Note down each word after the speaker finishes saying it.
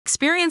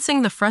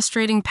Experiencing the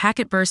frustrating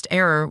packet burst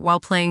error while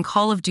playing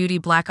Call of Duty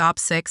Black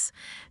Ops 6?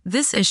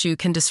 This issue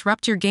can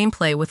disrupt your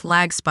gameplay with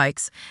lag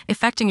spikes,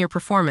 affecting your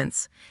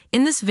performance.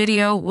 In this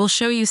video, we'll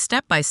show you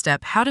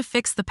step-by-step how to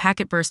fix the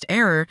packet burst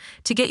error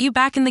to get you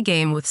back in the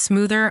game with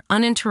smoother,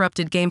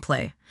 uninterrupted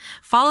gameplay.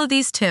 Follow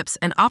these tips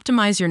and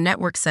optimize your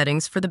network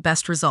settings for the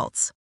best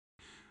results.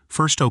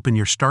 First, open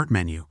your Start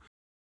menu.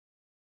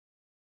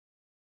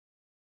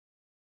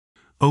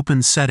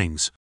 Open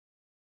Settings.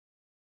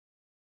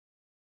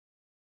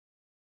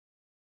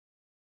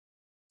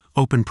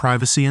 Open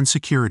Privacy and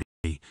Security.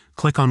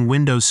 Click on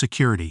Windows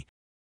Security.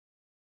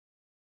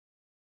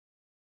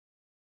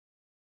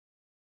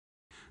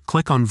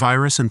 Click on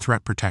Virus and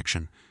Threat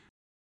Protection.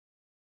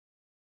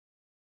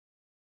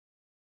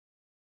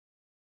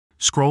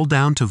 Scroll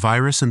down to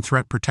Virus and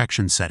Threat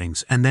Protection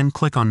Settings and then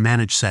click on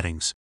Manage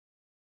Settings.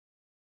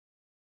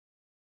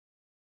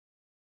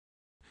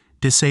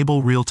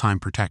 Disable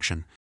Real-Time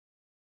Protection.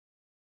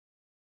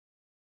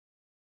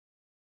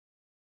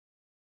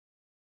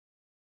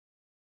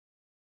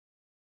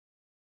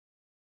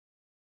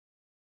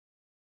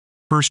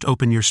 First,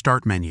 open your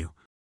Start menu.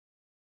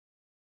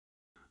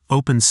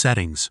 Open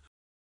Settings.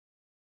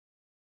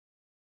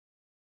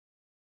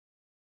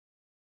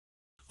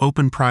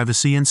 Open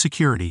Privacy and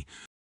Security.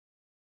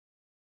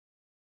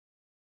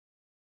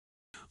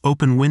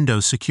 Open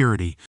Windows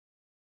Security.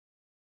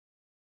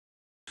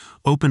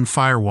 Open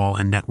Firewall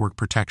and Network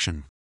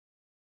Protection.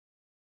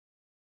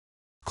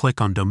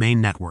 Click on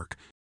Domain Network.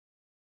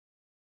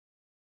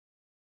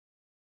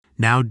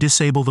 Now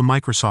disable the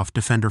Microsoft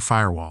Defender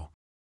Firewall.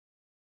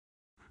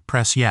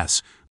 Press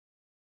Yes.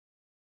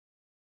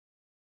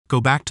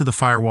 Go back to the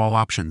firewall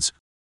options.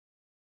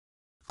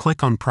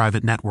 Click on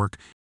Private Network.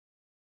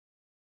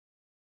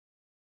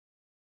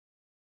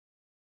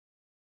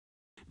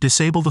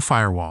 Disable the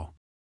firewall.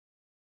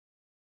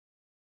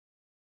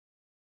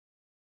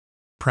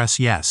 Press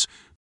Yes.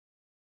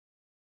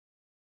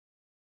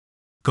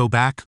 Go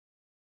back.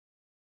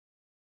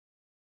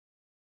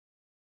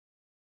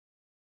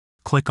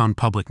 Click on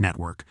Public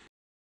Network.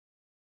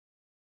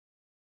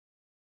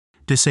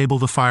 Disable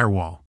the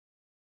firewall.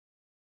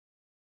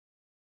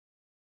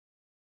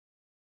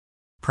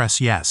 Press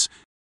Yes.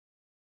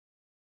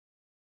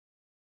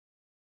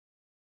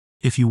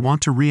 If you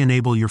want to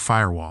re-enable your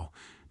firewall,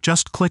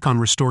 just click on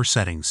Restore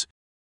Settings.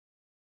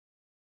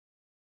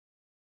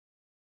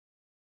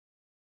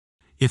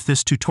 If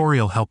this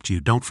tutorial helped you,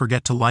 don't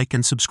forget to like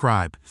and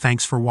subscribe.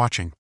 Thanks for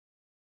watching.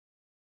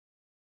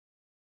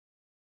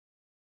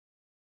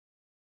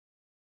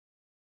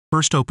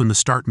 First, open the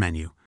Start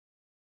menu.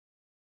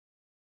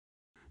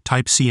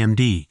 Type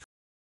CMD.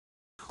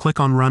 Click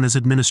on Run as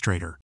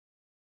Administrator.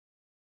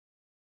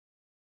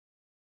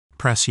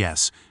 Press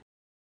Yes.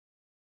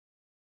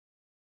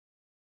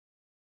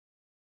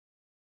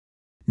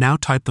 Now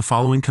type the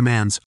following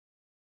commands: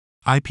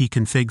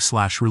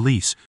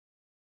 ipconfig/release.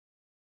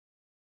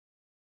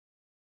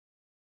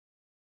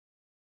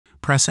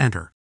 Press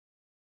Enter.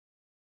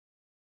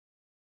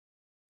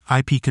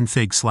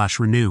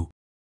 ipconfig/renew.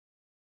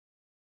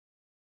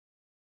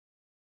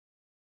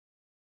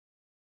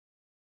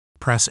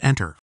 Press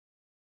Enter.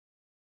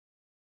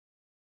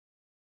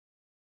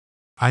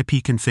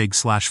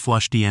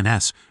 ipconfig/flush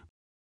DNS.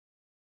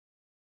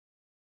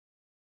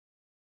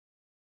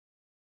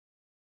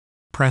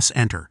 Press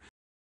Enter.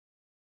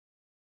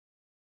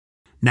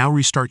 Now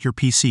restart your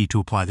PC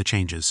to apply the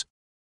changes.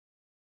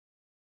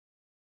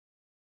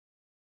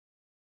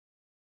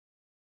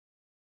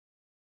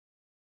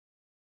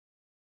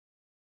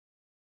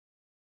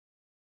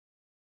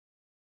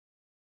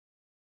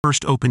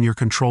 First, open your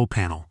control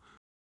panel.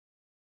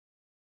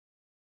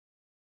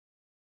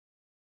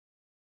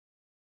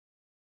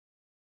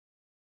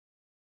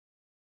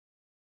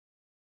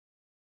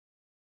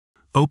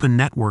 Open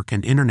Network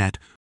and Internet.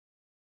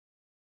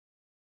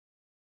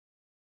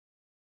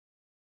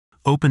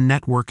 Open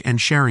Network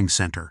and Sharing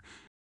Center.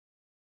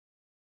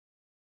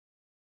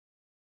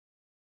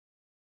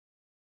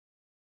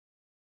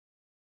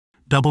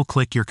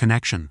 Double-click your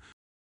connection.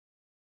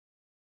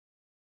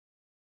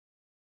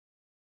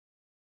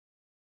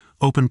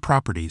 Open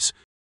Properties.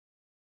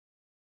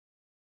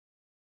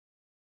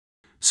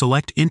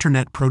 Select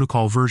Internet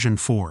Protocol version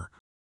 4.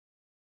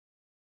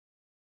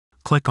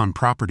 Click on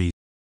Properties.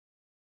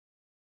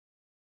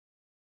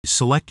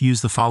 Select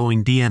Use the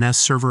following DNS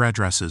server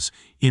addresses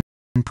in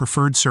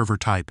preferred server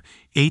type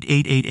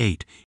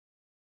 8888,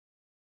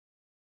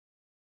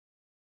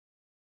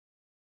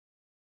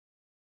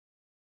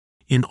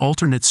 in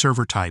alternate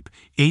server type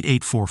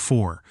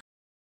 8844.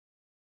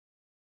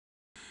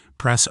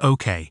 Press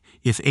OK.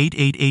 If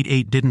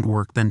 8888 didn't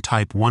work, then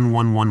type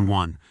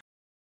 1111.